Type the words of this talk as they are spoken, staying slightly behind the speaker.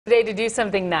Today to do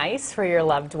something nice for your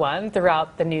loved one.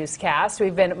 Throughout the newscast,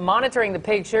 we've been monitoring the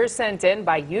pictures sent in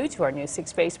by you to our News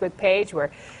 6 Facebook page. We're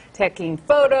taking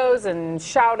photos and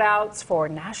shout outs for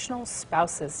National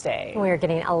Spouses Day. We're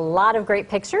getting a lot of great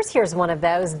pictures. Here's one of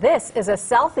those. This is a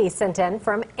selfie sent in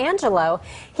from Angelo.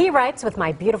 He writes, "With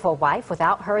my beautiful wife,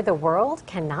 without her the world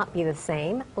cannot be the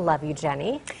same. Love you,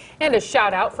 Jenny." And a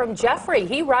shout out from Jeffrey.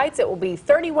 He writes, "It will be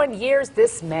 31 years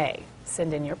this May."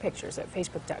 Send in your pictures at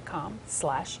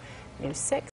facebook.com/news6.